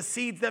 14, the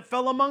seeds that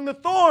fell among the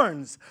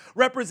thorns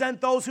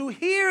represent those who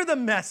hear the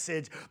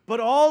message, but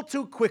all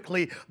too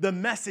quickly the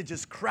message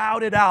is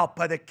crowded out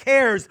by the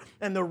cares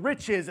and the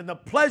riches and the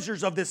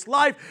pleasures of this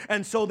life,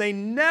 and so they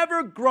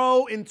never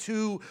grow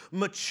into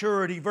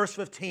maturity. Verse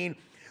 15,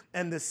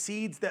 and the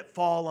seeds that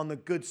fall on the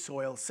good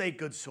soil, say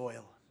good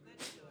soil,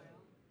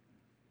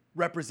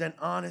 represent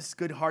honest,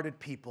 good-hearted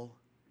people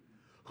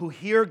who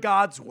hear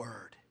God's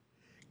word,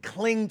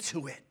 cling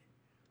to it,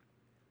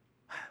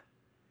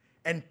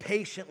 and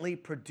patiently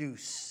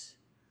produce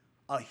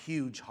a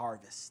huge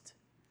harvest.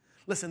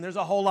 Listen, there's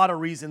a whole lot of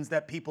reasons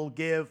that people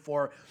give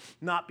for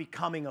not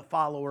becoming a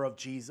follower of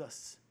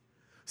Jesus.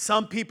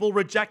 Some people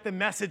reject the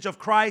message of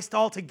Christ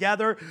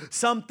altogether.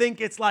 Some think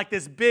it's like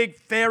this big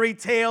fairy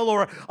tale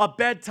or a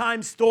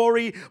bedtime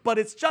story, but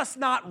it's just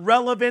not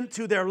relevant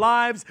to their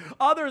lives.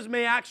 Others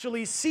may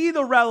actually see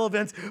the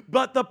relevance,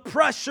 but the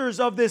pressures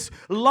of this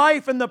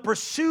life and the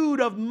pursuit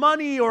of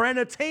money or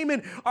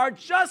entertainment are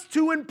just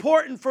too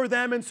important for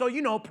them. And so,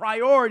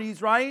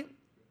 priorities, right?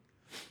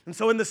 And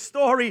so in the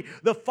story,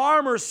 the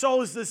farmer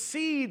sows the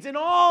seeds in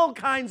all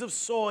kinds of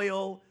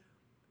soil.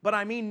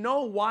 But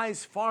no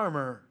wise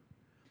farmer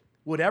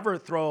would ever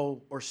throw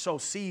or sow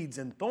seeds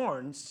in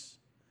thorns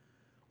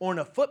or in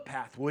a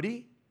footpath, would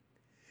he?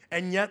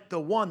 And yet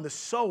the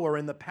sower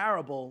in the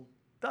parable,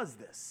 does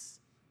this.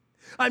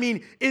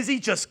 Is he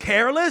just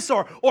careless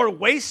or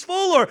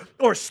wasteful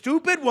or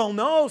stupid? Well,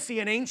 no. See,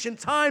 in ancient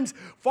times,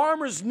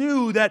 farmers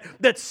knew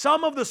that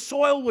some of the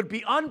soil would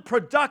be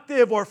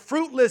unproductive or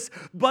fruitless,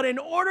 but in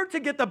order to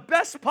get the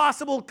best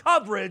possible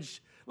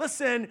coverage,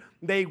 listen,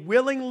 they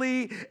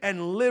willingly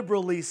and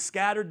liberally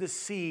scattered the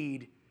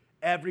seed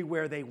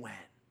everywhere they went.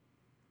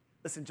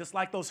 Listen, just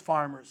like those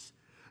farmers,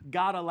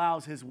 God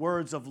allows his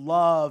words of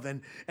love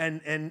and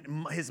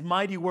his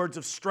mighty words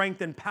of strength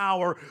and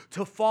power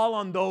to fall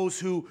on those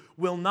who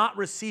will not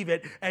receive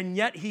it, and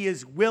yet he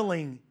is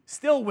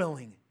still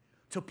willing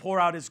to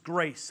pour out his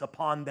grace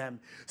upon them.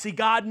 See,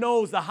 God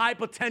knows the high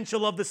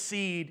potential of the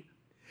seed.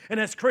 And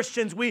as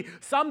Christians,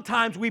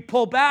 sometimes we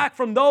pull back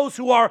from those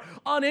who are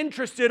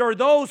uninterested or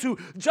those who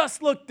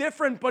just look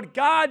different, but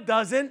God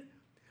doesn't.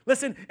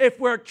 Listen, if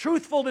we're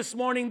truthful this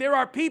morning, there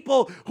are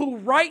people who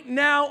right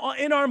now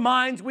in our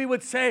minds we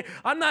would say,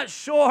 I'm not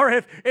sure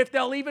if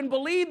they'll even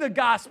believe the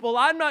gospel.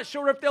 I'm not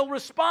sure if they'll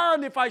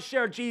respond if I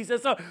share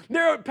Jesus.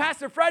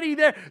 Pastor Freddie,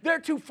 they're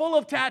too full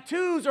of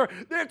tattoos, or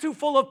they're too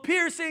full of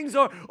piercings,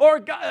 or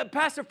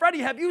Pastor Freddie,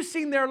 have you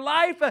seen their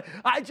life?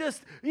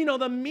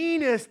 The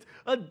meanest,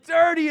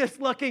 dirtiest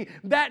looking,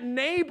 that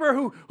neighbor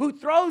who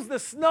throws the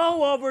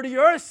snow over to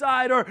your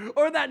side,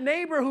 or that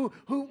neighbor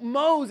who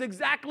mows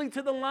exactly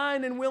to the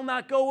line and will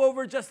not go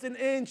over just an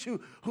inch,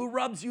 who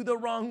rubs you the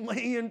wrong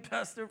way. And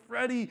Pastor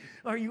Freddie,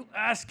 are you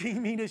asking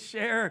me to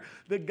share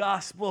the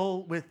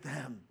gospel with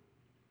them?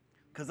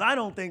 Because I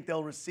don't think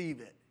they'll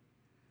receive it.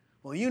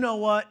 Well, you know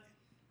what?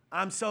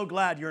 I'm so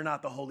glad you're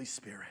not the Holy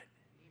Spirit.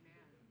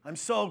 I'm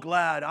so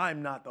glad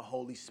I'm not the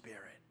Holy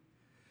Spirit.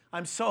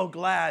 I'm so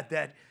glad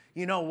that,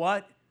 you know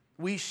what?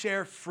 We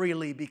share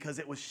freely because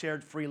it was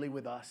shared freely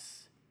with us.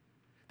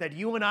 That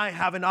you and I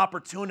have an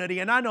opportunity,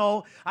 and I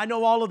know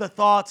all of the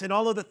thoughts and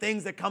all of the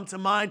things that come to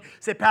mind.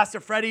 Say, Pastor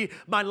Freddie,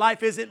 my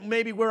life isn't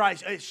maybe where I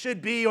should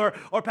be, or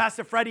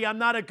Pastor Freddie, I'm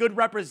not a good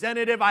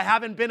representative. I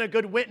haven't been a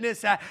good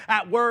witness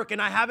at work,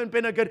 and I haven't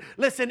been a good...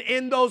 Listen,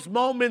 in those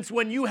moments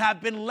when you have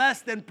been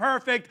less than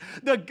perfect,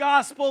 the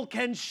gospel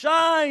can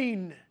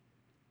shine.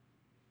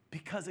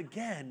 Because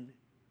again,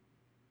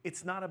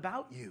 it's not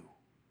about you.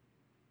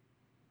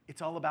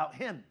 It's all about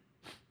him.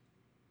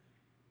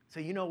 So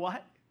you know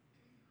what?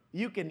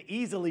 You can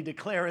easily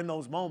declare in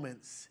those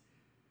moments,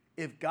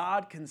 if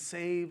God can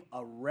save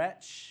a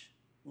wretch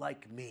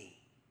like me,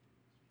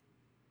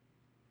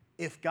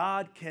 if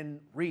God can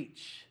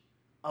reach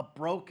a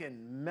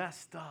broken,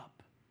 messed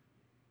up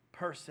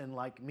person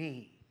like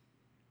me,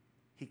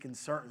 he can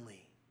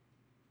certainly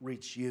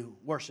reach you.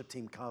 Worship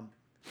team, come.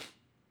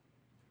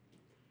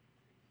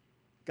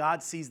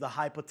 God sees the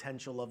high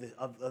potential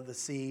of the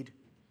seed.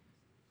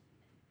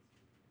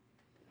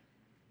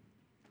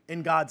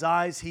 In God's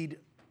eyes, he'd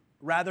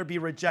rather be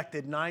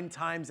rejected 9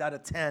 times out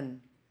of 10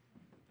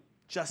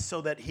 just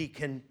so that he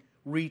can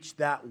reach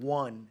that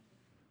one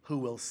who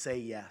will say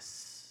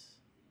yes.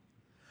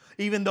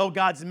 Even though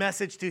God's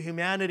message to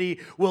humanity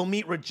will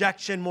meet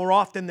rejection more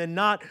often than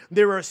not,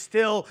 there are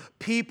still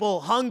people,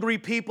 hungry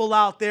people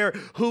out there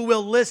who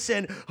will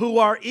listen, who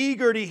are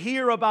eager to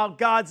hear about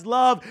God's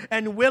love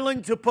and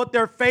willing to put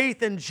their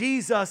faith in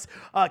Jesus.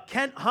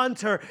 Kent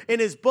Hunter,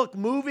 in his book,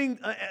 Moving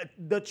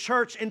the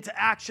Church into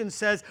Action,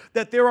 says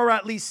that there are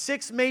at least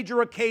 6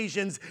 major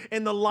occasions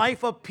in the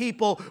life of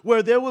people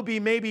where there will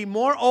be maybe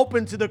more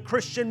open to the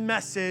Christian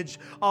message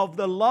of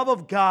the love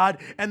of God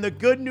and the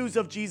good news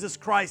of Jesus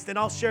Christ. And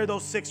I'll share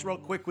those 6 real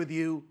quick with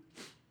you.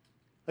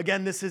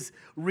 Again, this is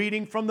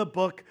reading from the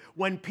book.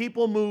 When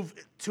people move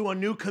to a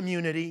new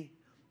community,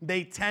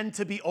 they tend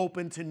to be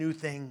open to new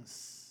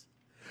things.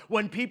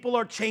 When people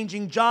are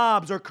changing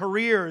jobs or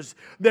careers,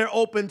 they're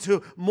open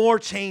to more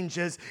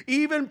changes.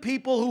 Even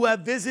people who have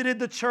visited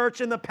the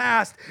church in the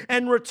past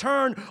and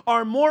return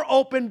are more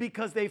open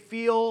because they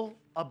feel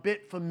a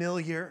bit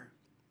familiar.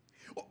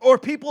 Or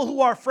people who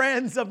are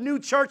friends of new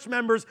church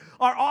members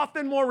are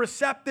often more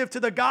receptive to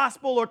the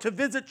gospel or to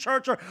visit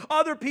church, or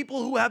other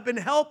people who have been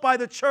helped by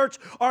the church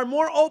are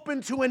more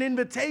open to an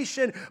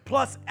invitation.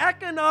 Plus,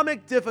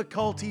 economic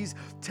difficulties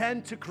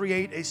tend to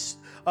create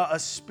a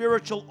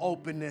spiritual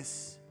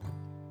openness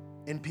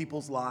in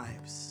people's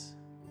lives.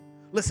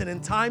 Listen, in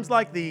times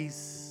like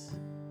these,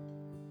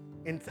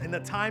 in the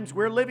times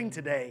we're living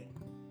today,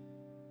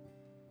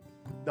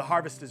 the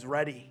harvest is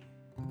ready.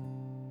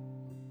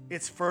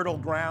 It's fertile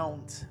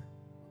ground.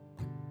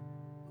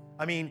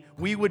 I mean,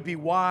 we would be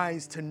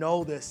wise to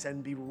know this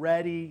and be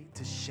ready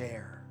to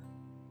share.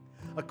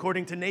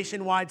 According to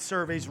nationwide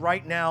surveys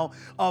right now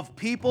of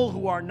people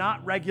who are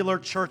not regular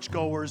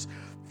churchgoers,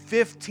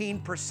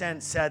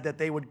 15% said that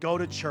they would go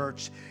to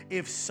church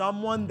if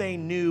someone they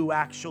knew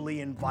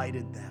actually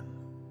invited them.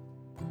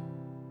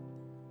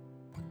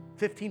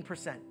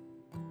 15%.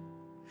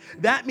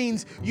 That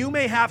means you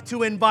may have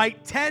to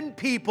invite 10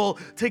 people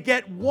to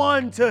get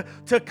one to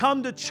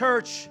come to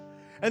church.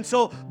 And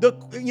so,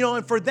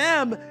 and for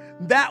them,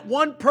 that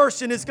one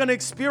person is going to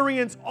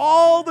experience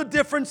all the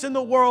difference in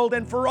the world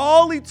and for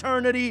all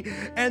eternity.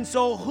 And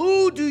so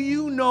who do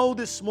you know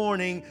this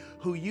morning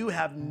who you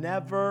have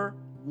never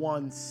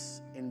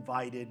once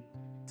invited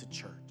to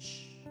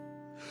church?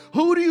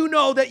 Who do you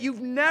know that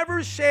you've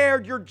never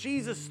shared your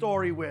Jesus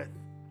story with?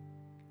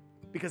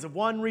 Because of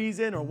one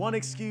reason or one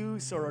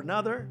excuse or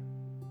another?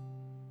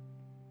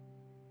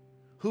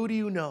 Who do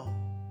you know?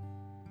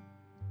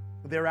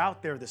 They're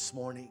out there this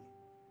morning.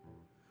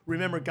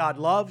 Remember, God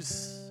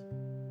loves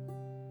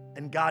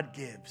and God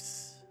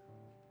gives.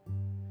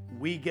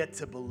 We get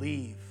to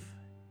believe.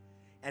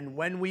 And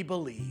when we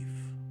believe,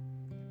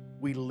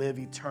 we live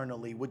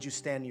eternally. Would you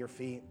stand to your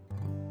feet?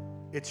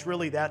 It's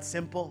really that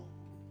simple.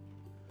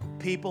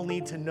 People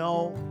need to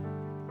know.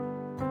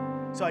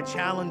 So I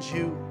challenge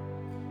you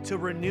to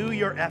renew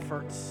your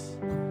efforts,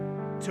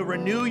 to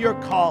renew your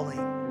calling,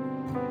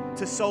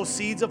 to sow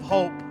seeds of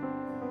hope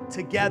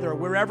together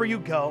wherever you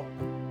go,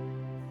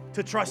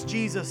 to trust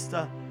Jesus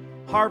to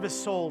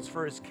harvest souls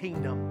for His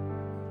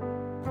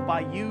kingdom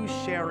by you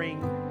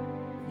sharing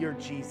your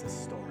Jesus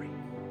story.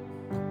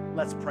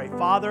 Let's pray.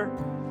 Father,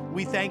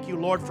 we thank you,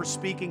 Lord, for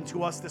speaking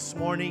to us this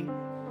morning.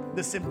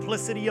 The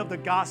simplicity of the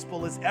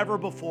gospel is ever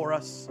before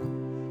us.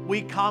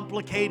 We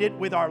complicate it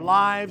with our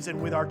lives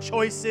and with our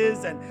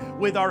choices and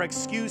with our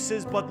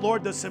excuses. But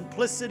Lord, the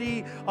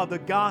simplicity of the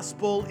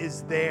gospel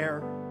is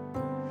there.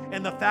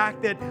 And the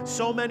fact that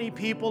so many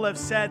people have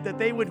said that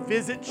they would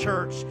visit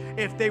church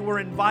if they were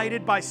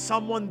invited by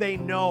someone they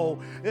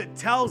know, it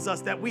tells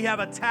us that we have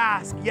a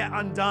task yet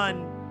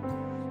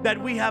undone,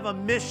 that we have a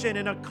mission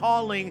and a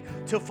calling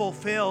to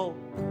fulfill.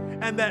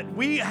 And that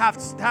we have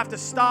to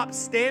stop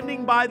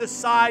standing by the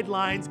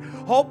sidelines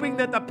hoping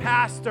that the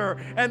pastor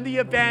and the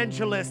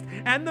evangelist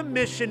and the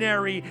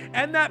missionary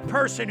and that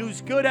person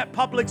who's good at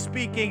public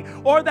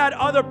speaking or that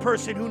other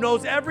person who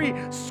knows every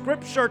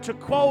scripture to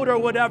quote or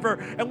whatever,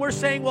 and we're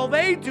saying, well,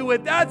 they do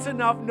it, that's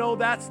enough. No,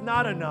 that's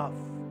not enough.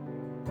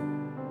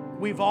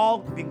 We've all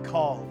been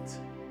called.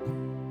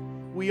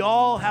 We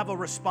all have a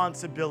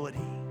responsibility.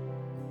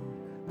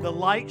 The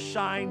light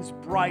shines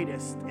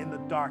brightest in the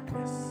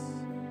darkness.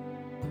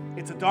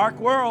 It's a dark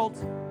world,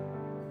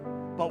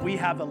 but we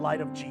have the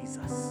light of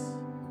Jesus.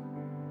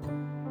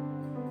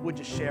 Would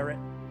you share it?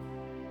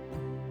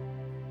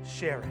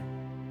 Share it.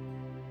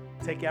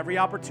 Take every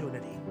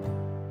opportunity.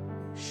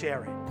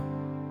 Share it.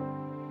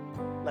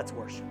 Let's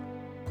worship.